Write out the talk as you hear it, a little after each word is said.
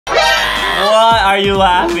are you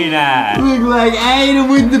laughing at? Look like Adam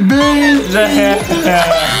with the beans.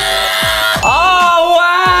 Oh,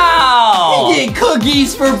 wow! You get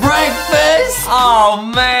cookies for breakfast.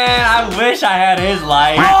 Oh, man, I wish I had his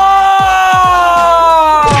life.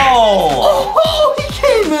 Oh, he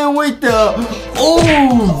came in with the...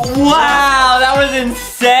 Oh, wow, that was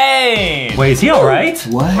insane. Wait, is he all right?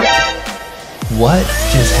 What? What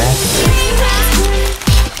just happened?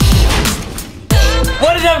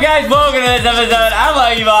 What is up, guys? Welcome to this episode. I'm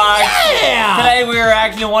LankyBox. Yeah! Today we are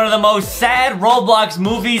reacting to one of the most sad Roblox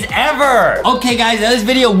movies ever. Okay, guys, this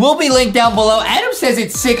video will be linked down below. Adam says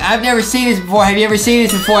it's sick. I've never seen this before. Have you ever seen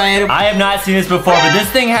this before, Adam? I have not seen this before, but this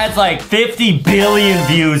thing has like 50 billion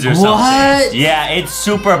views or something. What? Yeah, it's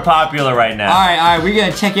super popular right now. All right, we're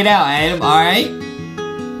gonna check it out, Adam. All right.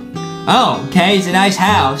 Oh, okay, it's a nice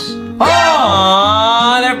house.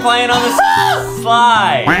 Oh, they're playing on the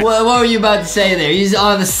slide. What were you about to say there? He's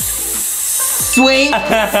on the swing?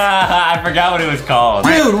 I forgot what it was called.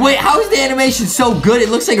 Dude, wait, how is the animation so good? It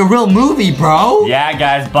looks like a real movie, bro. Yeah,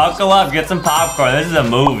 guys, buckle up, get some popcorn. This is a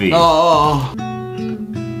movie. Oh.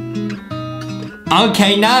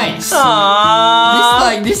 Okay, nice.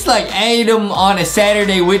 Aww. This like Adam on a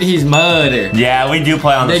Saturday with his mother. Yeah, we do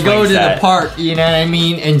play on the They swing go to set. the park, you know what I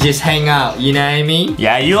mean, and just hang out, you know what I mean?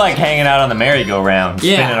 Yeah, you like hanging out on the merry-go-round,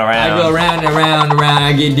 spinning around. I go round and round and round,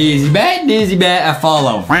 I get dizzy, bad, I fall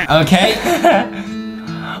over, okay?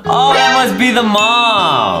 Oh, that must be the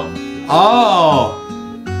mom. Oh.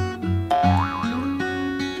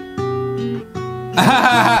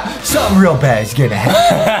 Something real bad is gonna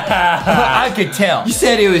happen. I could tell. You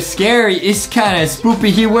said it was scary. It's kind of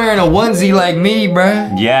spoopy. He wearing a onesie like me,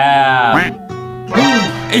 bruh. Yeah.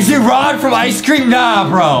 Is it Rod from Ice Cream? Nah,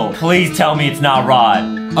 bro. Please tell me it's not Rod.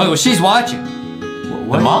 Oh, well, she's watching.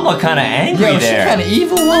 The mom looked kind of angry Yo, there. she kind of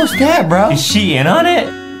evil. What was that, bro? Is she in on it?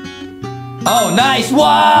 Oh, nice.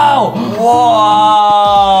 Wow.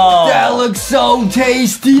 Whoa. That looks so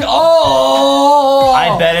tasty. Oh.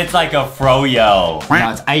 I bet it's like a froyo. No,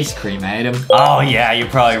 it's ice cream, Adam. Oh, yeah, you're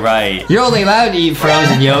probably right. You're only allowed to eat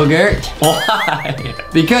frozen yogurt. Why?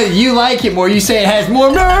 Because you like it more. You say it has more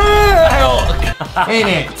milk in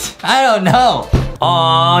it. I don't know.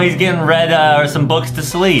 Oh, he's getting read some books to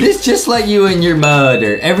sleep. It's just like you and your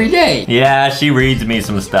mother every day. Yeah, she reads me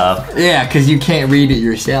some stuff. Yeah, because you can't read it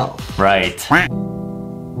yourself. Right.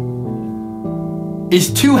 It's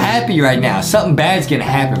too happy right now. Something bad's gonna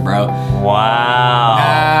happen, bro.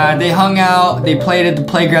 Wow. They hung out. They played at the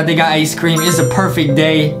playground. They got ice cream. It's a perfect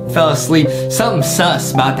day. Fell asleep. Something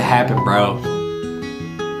sus about to happen, bro.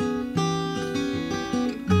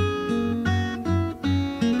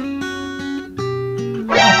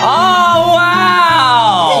 Oh,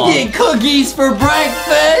 wow! You get cookies for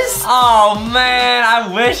breakfast? Oh, man, I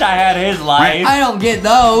wish I had his life. I don't get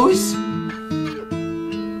those.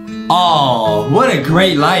 Oh, what a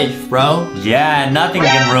great life, bro. Yeah, nothing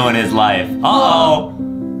can ruin his life. Uh-oh.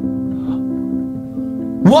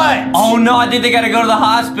 What? Oh, no, I think they gotta go to the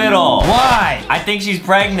hospital. Why? I think she's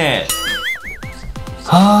pregnant.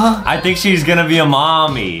 Huh? I think she's gonna be a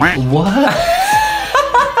mommy. What?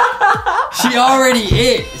 She already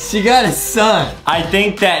is. She got a son. I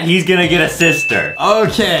think that he's gonna get a sister.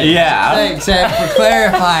 Okay. Yeah. Thanks, Ed, for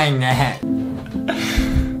clarifying that.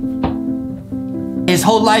 His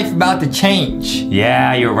whole life about to change.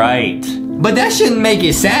 Yeah, you're right. But that shouldn't make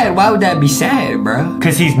it sad. Why would that be sad, bro?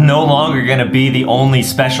 Because he's no longer gonna be the only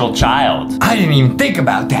special child. I didn't even think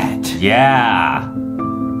about that. Yeah.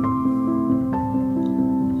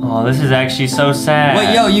 Oh, this is actually so sad.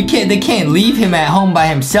 Wait, yo, they can't leave him at home by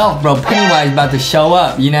himself, bro. Pennywise about to show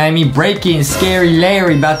up, you know what I mean? Break in, Scary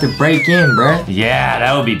Larry about to break in, bro. Yeah,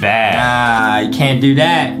 that would be bad. Nah, you can't do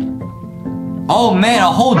that. Oh man,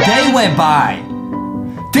 a whole day went by.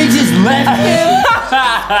 They just left him?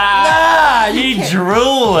 Nah, he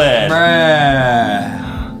drooling. Bruh.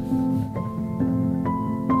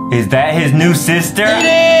 Is that his new sister? It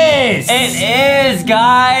is! It is,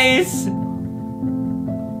 guys!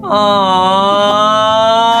 Aww.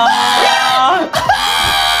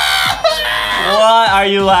 What are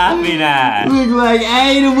you laughing at? Look like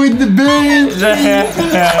Adam with the beans.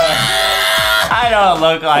 I don't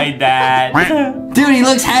look like that. Dude, he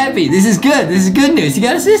looks happy. This is good. This is good news. He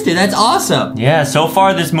got a sister. That's awesome. Yeah, so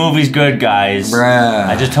far this movie's good, guys. Bruh.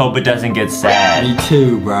 I just hope it doesn't get sad. Me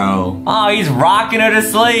too, bro. Oh, he's rocking her to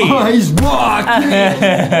sleep. Oh, he's rocking.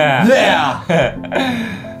 Yeah.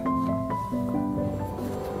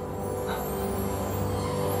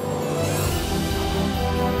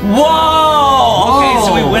 Whoa! Okay,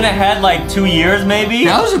 so we went ahead like 2 years, maybe?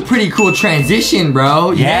 That was a pretty cool transition,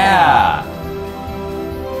 bro. Yeah.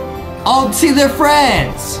 Oh, see, they're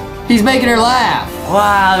friends. He's making her laugh.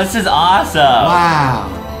 Wow, this is awesome. Wow.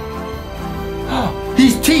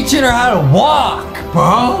 He's teaching her how to walk,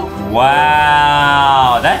 bro.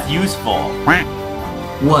 Wow, that's useful.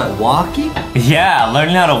 What, walking? Yeah,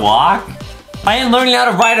 learning how to walk. And learning how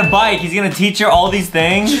to ride a bike. He's gonna teach her all these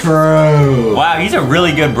things. True. Wow, he's a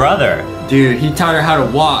really good brother. Dude, he taught her how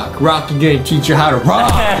to walk. Rocky gonna teach her how to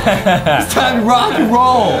rock. It's time to rock and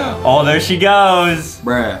roll. Oh, there she goes.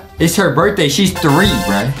 Bruh. It's her birthday. She's 3,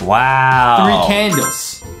 bruh. Wow. 3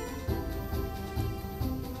 candles.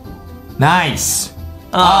 Nice.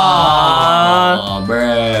 Aww.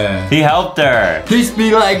 Bruh. He helped her. This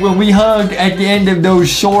be like when we hugged at the end of those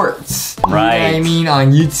shorts. Right. You know what I mean?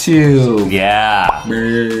 On YouTube. Yeah.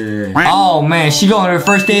 Bruh. Oh man, she going to her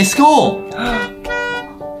first day of school.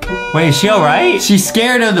 Wait, is she alright? She's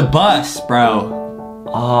scared of the bus, bro.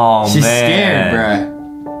 Oh, She's man. scared, bruh.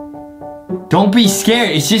 Don't be scared,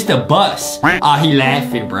 it's just a bus. Ah, he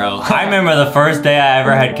laughing, bro. I remember the first day I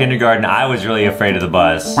ever had kindergarten, I was really afraid of the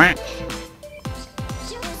bus. I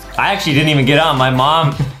actually didn't even get on. My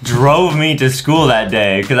mom drove me to school that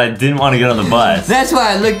day because I didn't want to get on the bus. That's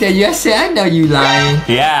why I looked at you. I said, I know you lying.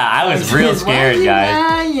 Yeah, I was real scared, guys.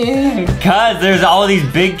 Lying? Because there's all these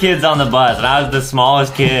big kids on the bus, and I was the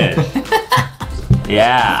smallest kid.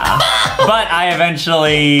 Yeah. But I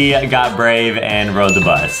eventually got brave and rode the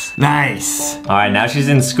bus. Nice. All right, now she's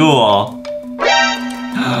in school.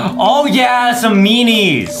 Oh yeah, some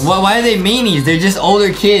meanies. Why are they meanies? They're just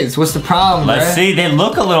older kids. What's the problem, bro? Let's see, they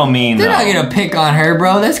look a little mean They're though. not gonna pick on her,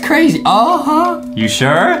 bro. That's crazy. Uh-huh. You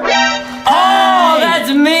sure? Oh,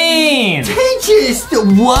 that's mean. They just,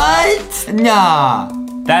 what? Nah.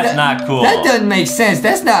 That's not cool. That doesn't make sense.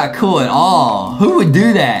 That's not cool at all. Who would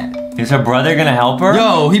do that? Is her brother gonna help her?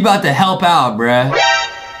 Yo, he about to help out, bruh.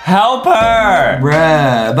 Help her!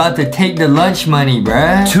 Bruh, about to take the lunch money,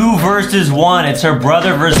 bruh. 2 versus 1. It's her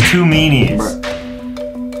brother versus 2 meanies.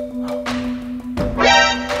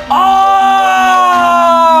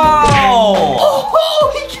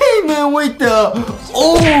 Oh, he came in with the,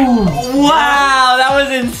 Wow, that was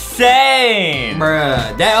insane!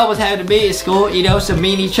 Bruh, that almost happened to me at school. You know, some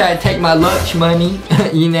meanies tried to take my lunch money.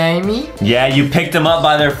 You know what I mean? Yeah, you picked them up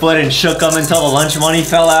by their foot and shook them until the lunch money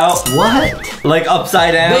fell out? What? Like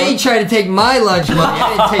upside down? They tried to take my lunch money. I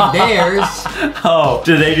didn't take theirs. Oh,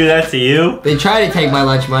 did they do that to you? They tried to take my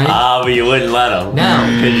lunch money. Ah, but you wouldn't let them. No.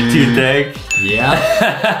 Because you're too thick?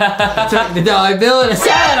 Yeah. Took the dollar bill and I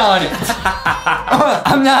sat on it.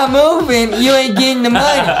 I'm not moving. You ain't getting the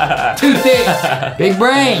money. Too thick. Big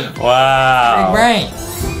brain. Wow. Big brain.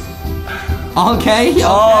 Okay.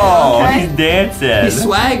 Oh, okay. he's dancing. He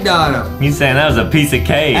swagged on him. He's saying that was a piece of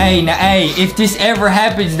cake. Hey, now, hey, if this ever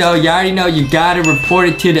happens though, you already know you gotta report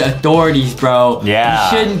it to the authorities, bro. Yeah.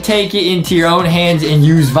 You shouldn't take it into your own hands and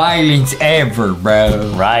use violence ever,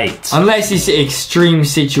 bro. Right. Unless it's an extreme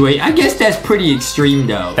situation. I guess that's pretty extreme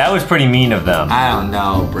though. That was pretty mean of them. I don't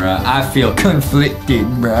know, bro. I feel conflicted,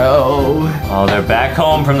 bro. Oh, they're back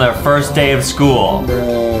home from their first day of school.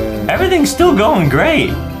 Everything's still going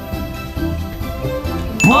great.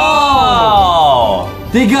 Whoa!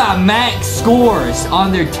 They got max scores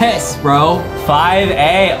on their tests, bro.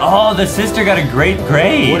 5A. Oh, the sister got a great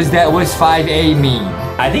grade. What is that? What's 5A mean?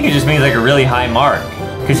 I think it just means like a really high mark.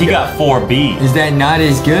 Because he got 4B. Is that not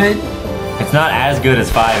as good? It's not as good as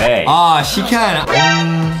 5A. Aw, she kinda...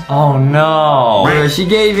 Oh no. Bro, she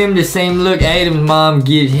gave him the same look Adam's mom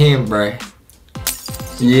gives him, bro.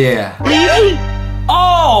 Yeah.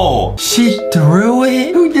 Oh! She threw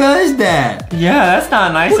it? Who does that? Yeah, that's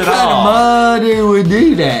not nice What at kind all. of mother would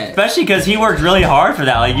do that? Especially because he worked really hard for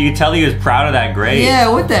that. Like, you could tell he was proud of that grade. Yeah,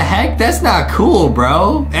 what the heck? That's not cool,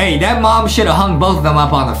 bro. Hey, that mom should have hung both of them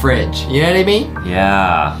up on the fridge. You know what I mean?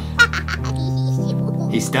 Yeah.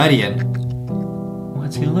 He's studying.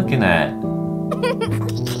 What's he looking at?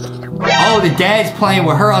 Oh, the dad's playing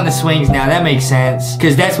with her on the swings now. That makes sense.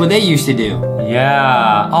 Because that's what they used to do.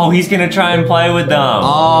 Yeah. Oh, he's gonna try and play with them.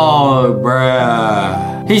 Oh,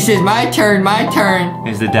 bruh. He says, my turn, my turn.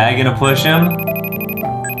 Is the dad gonna push him?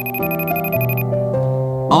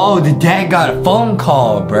 Oh, the dad got a phone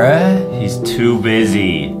call, bruh. He's too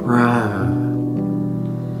busy. Bruh.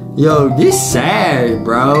 Yo, this sad,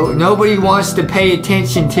 bro. Nobody wants to pay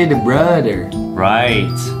attention to the brother. Right.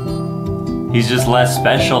 He's just less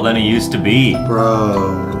special than he used to be.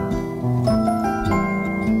 Bro.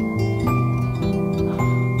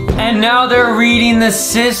 And now they're reading the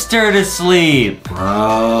sister to sleep.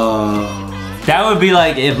 Bro. That would be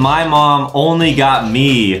like if my mom only got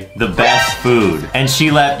me the best food and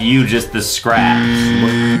she left you just the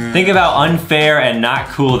scraps. Think of how unfair and not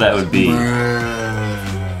cool that would be.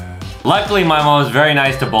 Luckily, my mom was very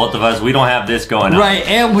nice to both of us. We don't have this going on. Right,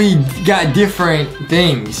 and we got different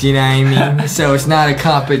things, you know what I mean? So it's not a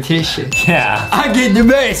competition. Yeah. I get the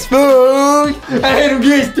best food, and him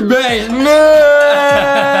gets the best milk.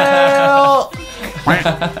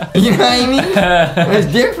 You know what I mean? It's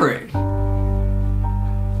different.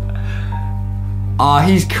 Oh,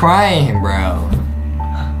 he's crying, bro.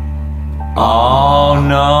 Oh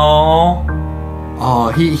no. Oh,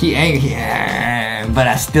 he angry. But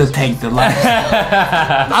I still take the lunch.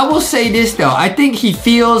 I will say this though, I think he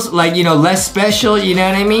feels like, you know, less special, you know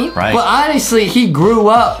what I mean? Right. But honestly, he grew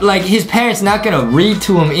up, like his parents not gonna read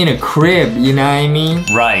to him in a crib, you know what I mean?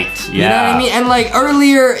 Right, yeah. You know what I mean? And like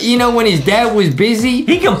earlier, you know, when his dad was busy.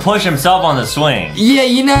 He can push himself on the swing. Yeah,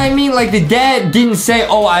 you know what I mean? Like the dad didn't say,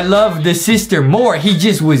 oh, I love the sister more. He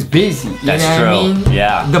just was busy. You That's know true, what I mean?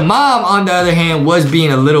 yeah. The mom, on the other hand, was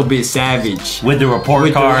being a little bit savage. With the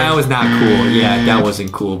report card. That was not cool. Yeah, that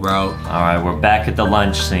wasn't cool, bro. Alright, we're back at the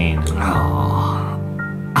lunch scene. Oh,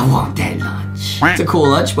 I want that lunch. It's a cool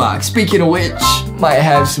lunchbox. Speaking of which, might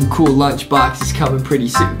have some cool lunch boxes coming pretty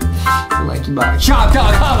soon. LankyBox.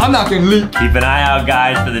 I'm not gonna leak. Keep an eye out,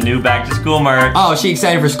 guys, for the new back to school merch. Oh, she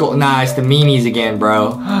excited for school. Nah, it's the meanies again,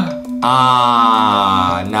 bro.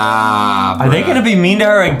 Ah, nah, bruh. Are they gonna be mean to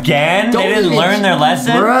her again? They didn't learn their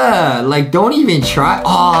lesson? Bruh, like, don't even try.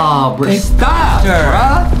 Oh, bruh, stop,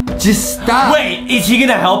 bruh. Just stop. Wait, is he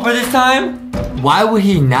gonna help her this time? Why would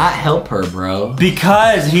he not help her, bro?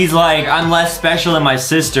 Because he's like, I'm less special than my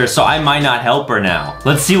sister, so I might not help her now.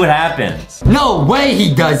 Let's see what happens. No way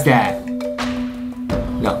he does that.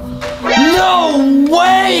 No. No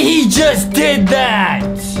way he just did that.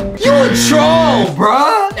 You a troll,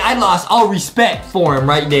 bruh. I lost all respect for him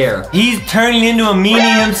right there. He's turning into a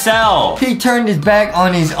meanie himself. He turned his back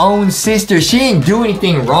on his own sister. She didn't do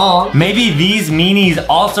anything wrong. Maybe these meanies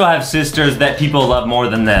also have sisters that people love more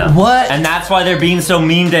than them. What? And that's why they're being so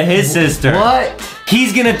mean to his sister. What?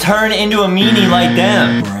 He's gonna turn into a meanie like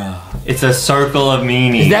them. Bruh. It's a circle of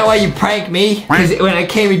meanies. Is that why you prank me? Because when I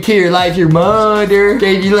came into your life, your mother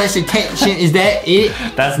gave you less attention. Is that it?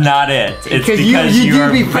 That's not it. It's because you you are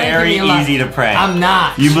do be very easy to prank. I'm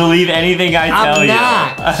not. You believe anything I tell you.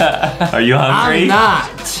 I'm not. Are you hungry? I'm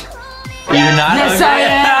not. You're not Yes, hungry?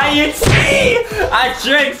 I am. You see? I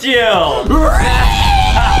tricked you.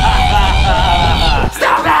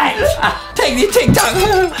 Stop it! Take the TikTok.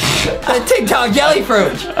 The TikTok jelly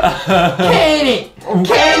fruit. Can it?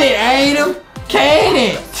 Can it, Adam? Can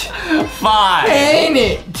it? 5. Can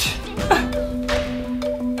it?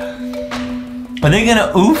 Are they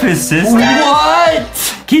gonna oof his sister?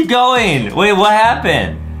 What? Keep going. Wait, what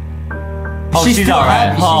happened? Oh, she's still alright.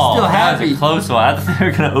 happy. She's Oh, still that happy. was a close one. I thought they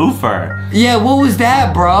were gonna oof her. Yeah, what was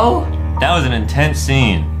that, bro? That was an intense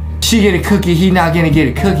scene. She get a cookie, he not gonna get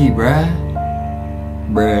a cookie, bruh.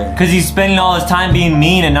 Bruh. Cause he's spending all his time being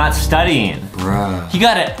mean and not studying. Bruh. He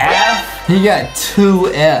got an F? He got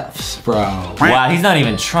 2 F's, bro. Wow, he's not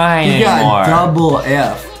even trying He anymore. got double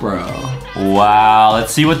F, bro. Wow,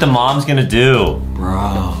 let's see what the mom's gonna do.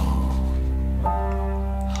 Bro.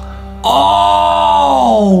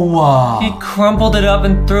 Oh! He crumpled it up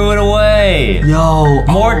and threw it away. Yo.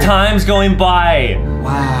 More times going by.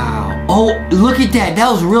 Wow. Oh, look at that. That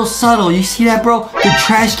was real subtle. You see that, bro? The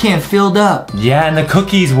trash can filled up. Yeah, and the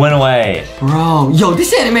cookies went away. Bro. Yo,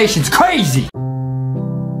 this animation's crazy.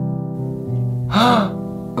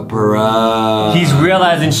 Bruh. He's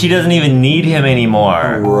realizing she doesn't even need him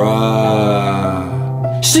anymore.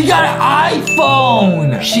 Bruh. She got an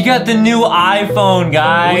iPhone. She got the new iPhone,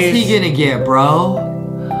 guys. What's he gonna get, bro?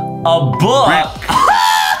 A book.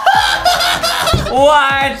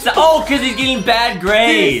 What? Oh, because he's getting bad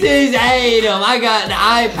grades. This is Adam. I got an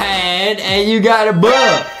iPad and you got a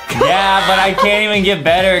book. Yeah, but I can't even get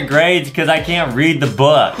better at grades because I can't read the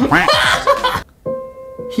book.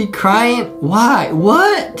 He crying? Why?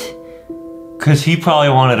 What? Because he probably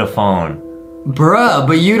wanted a phone. Bruh,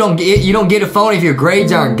 but you don't get a phone if your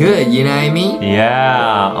grades aren't good, you know what I mean?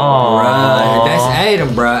 Yeah. Oh. Bruh, that's Adam,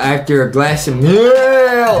 bruh, after a glass of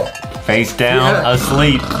milk. Face down, Yeah.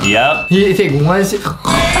 asleep. Yep. He take one sip.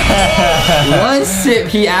 One sip,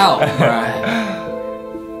 he out,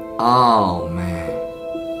 bruh. Oh, man.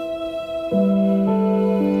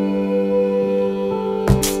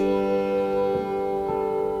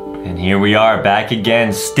 And here we are, back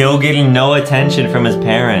again, still getting no attention from his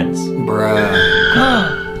parents.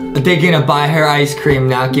 Bruh. They're gonna buy her ice cream,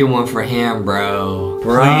 not get one for him, bro.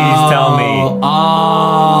 Please tell me.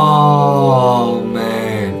 Oh,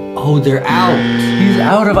 man. Oh, they're out. He's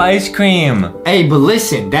out of ice cream. Hey, but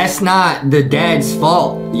listen, that's not the dad's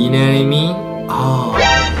fault. You know what I mean? Oh.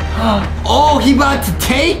 Oh, he about to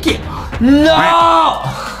take it. No!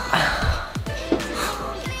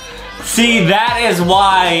 See, that is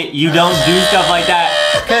why you don't do stuff like that.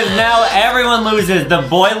 Because now everyone loses. The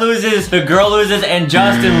boy loses, the girl loses, and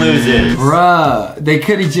Justin loses. Bruh, they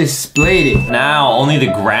could have just split it. Now, only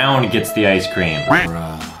the ground gets the ice cream.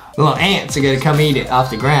 Bruh. Little ants are gonna come eat it off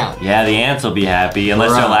the ground. Yeah, the ants will be happy,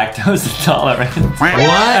 unless they're lactose intolerant.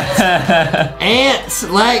 What? Ants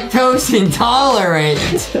lactose intolerant.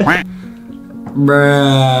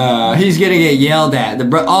 Bruh, he's gonna get yelled at.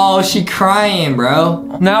 Oh, she crying,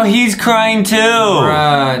 bro. Now he's crying too.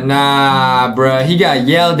 Bruh, nah, bruh. He got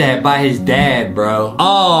yelled at by his dad, bro.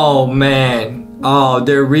 Oh, man. Oh,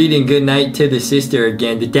 they're reading goodnight to the sister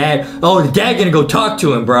again. The dad gonna go talk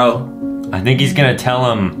to him, bro. I think he's gonna tell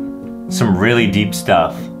him some really deep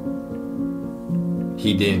stuff.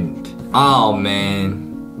 He didn't. Oh, man.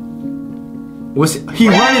 He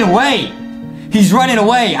running away. He's running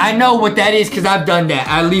away. I know what that is because I've done that.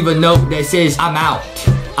 I leave a note that says, I'm out.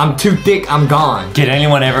 I'm too thick, I'm gone. Did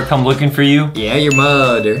anyone ever come looking for you? Yeah, your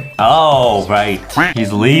mother. Oh, right.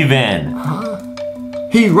 He's leaving. Huh?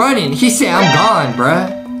 He running. He said, I'm gone,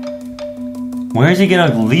 bruh. Where's he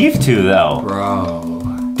gonna leave to, though? Bro.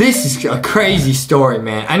 This is a crazy story,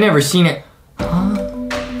 man. I never seen it. Huh?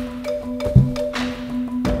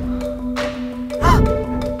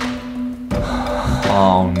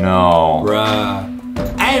 Oh no. Bruh.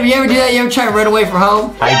 Hey, you ever do that? You ever try to run away from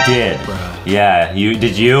home? I did. Bruh. Yeah,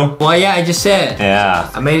 did you? Well, yeah, I just said. Yeah.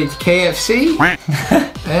 I made it to KFC.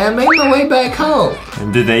 And I made my way back home.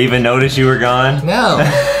 Did they even notice you were gone? No.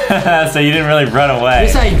 So you didn't really run away.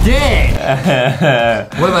 Yes, I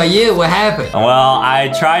did. What about you? What happened? Well, I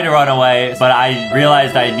tried to run away, but I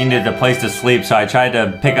realized I needed a place to sleep, so I tried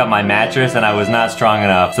to pick up my mattress, and I was not strong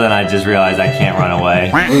enough. So then I just realized I can't run away.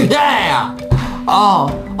 Yeah.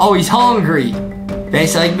 Oh, he's hungry.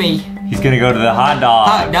 That's like me. He's gonna go to the hot dog.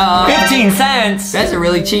 Hot dog. 15 cents. That's a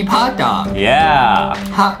really cheap hot dog. Yeah.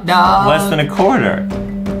 Hot dog. Less than a quarter.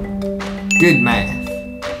 Good math.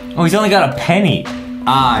 Oh, he's only got a penny.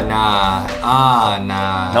 Nah.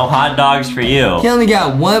 No hot dogs for you. He only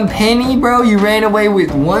got 1 penny, bro? You ran away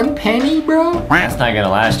with 1 penny, bro? That's not gonna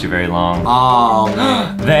last you very long. Oh,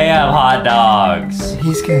 man. They have hot dogs.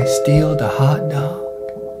 He's gonna steal the hot dog?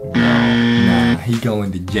 Nah, he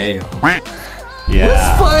going to jail. Yeah. What's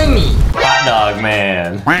funny? Hot dog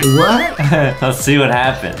man. What? Let's see what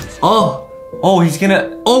happens. Oh, he's gonna...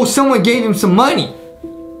 Oh, someone gave him some money.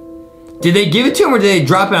 Did they give it to him or did they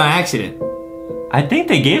drop it on accident? I think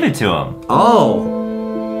they gave it to him. Oh.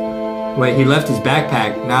 Wait, he left his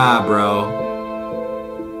backpack. Nah, bro.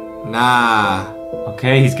 Nah.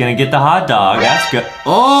 Okay, he's gonna get the hot dog. That's good.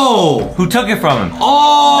 Oh! Who took it from him?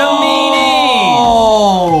 Oh! The meanies!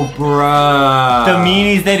 Oh, bruh. The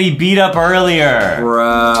meanies that he beat up earlier.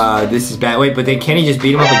 Bruh, this is bad. Wait, but then can he just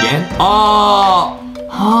beat him up again? Oh!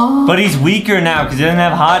 Huh? But he's weaker now because he doesn't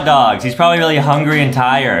have hot dogs. He's probably really hungry and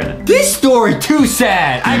tired. This story too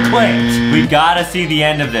sad. I quit. We gotta see the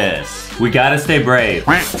end of this. We gotta stay brave.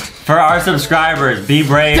 For our subscribers, be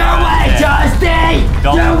brave. Do it, Justin!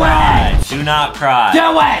 Don't cry. Do not cry. Do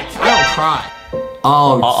it! I don't cry.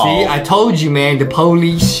 Oh, see? I told you, man. The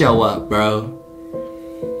police show up, bro.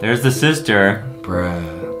 There's the sister.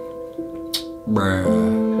 Bruh.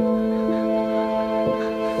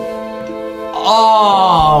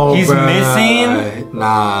 Oh, he's missing?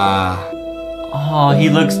 Nah. Oh, he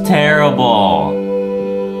looks terrible.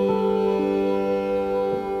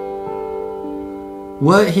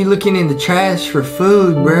 What? He looking in the trash for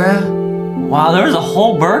food, bruh. Wow, there was a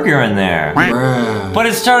whole burger in there. Bruh. But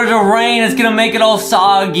it started to rain. It's gonna make it all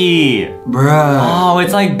soggy. Bruh. Oh,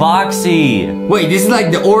 it's like Boxy. Wait, this is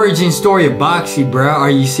like the origin story of Boxy, bruh. Are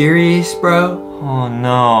you serious, bro? Oh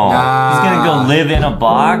no. Nah. He's gonna go live in a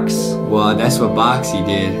box? Well, that's what Boxy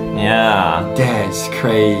did. Yeah. That's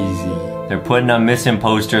crazy. They're putting up missing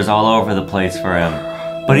posters all over the place for him.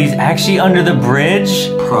 But he's actually under the bridge?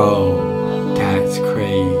 Bro, that's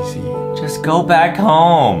crazy. Just go back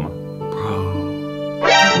home.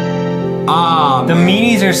 The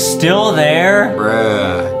meanies are still there?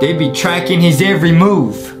 Bruh, they be tracking his every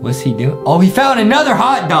move. What's he doing? Oh, he found another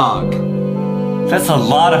hot dog. That's a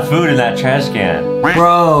lot of food in that trash can.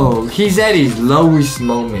 Bro, he's at his lowest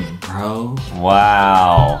moment, bro.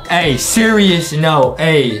 Wow. Hey, serious note.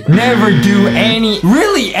 Hey, never do any...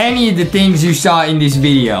 Really, Literally any of the things you saw in this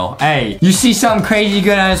video. Hey, you see something crazy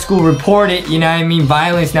going on in school, report it, you know what I mean?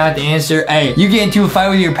 Violence not the answer. Hey, you get into a fight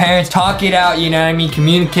with your parents, talk it out, you know what I mean?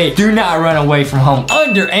 Communicate. Do not run away from home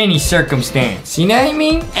under any circumstance. You know what I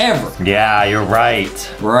mean? Ever. Yeah, you're right.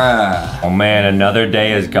 Bruh. Oh man, another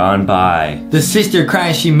day has gone by. The sister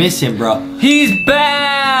crying, she miss him, bro. He's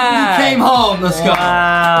back! He came home. Let's go.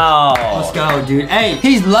 Wow. Let's go, dude. Hey,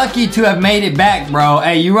 he's lucky to have made it back, bro.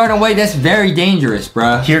 Hey, you run away, that's very dangerous,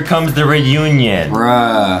 bruh. Here comes the reunion.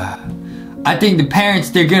 Bruh. I think the parents,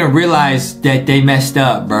 they're gonna realize that they messed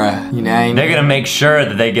up, bruh. You know what I mean? They're gonna make sure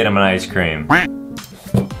that they get him an ice cream. Bro,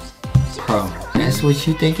 that's what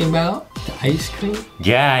you thinking about? The ice cream?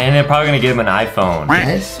 Yeah, and they're probably gonna give him an iPhone.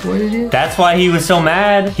 That's what it is? That's why he was so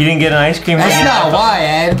mad. He didn't get an ice cream. That's not why,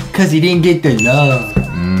 Ed. Because he didn't get the love.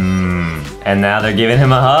 And now they're giving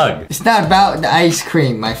him a hug. It's not about the ice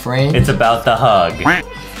cream, my friend. It's about the hug.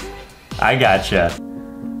 I gotcha.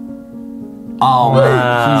 Oh,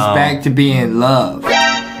 man. He's back to being loved.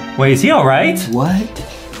 Wait, is he alright? What?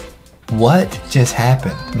 What just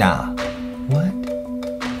happened? Nah. What?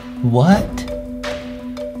 What?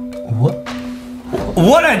 What?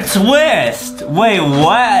 What a twist! Wait,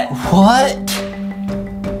 what? What?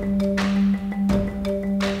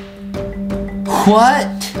 What?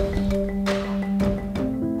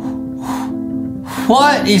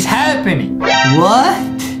 What is happening?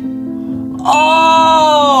 What?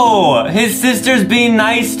 Oh! His sister's being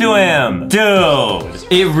nice to him. Dude,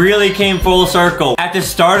 it really came full circle. At the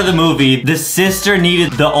start of the movie, the sister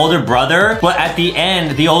needed the older brother, but at the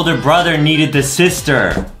end, the older brother needed the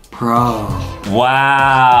sister. Bro.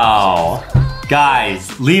 Wow.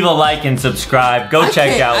 Guys, leave a like and subscribe. Go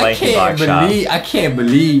check out LankyBox Shop. I can't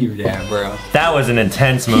believe that, bro. That was an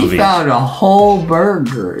intense movie. He found a whole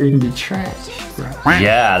burger in the trash, bro.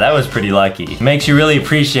 Yeah, that was pretty lucky. Makes you really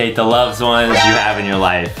appreciate the loved ones you have in your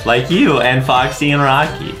life. Like you and Foxy and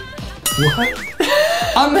Rocky. What?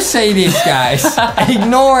 I'ma say this, guys.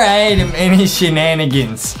 Ignore Adam and his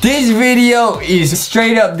shenanigans. This video is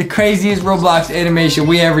straight up the craziest Roblox animation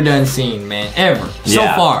we ever done seen, man. Ever. So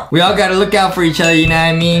far. We all gotta look out for each other, you know what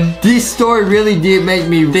I mean? This story really did make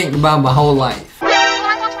me think about my whole life.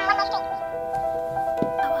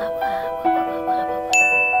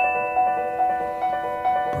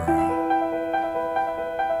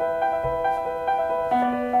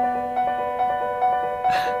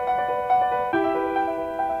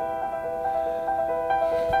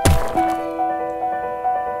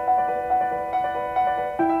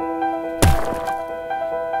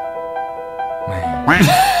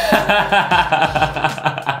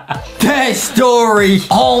 That story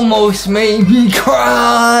almost made me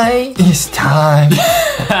cry. It's time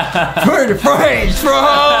for the French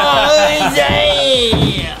fries.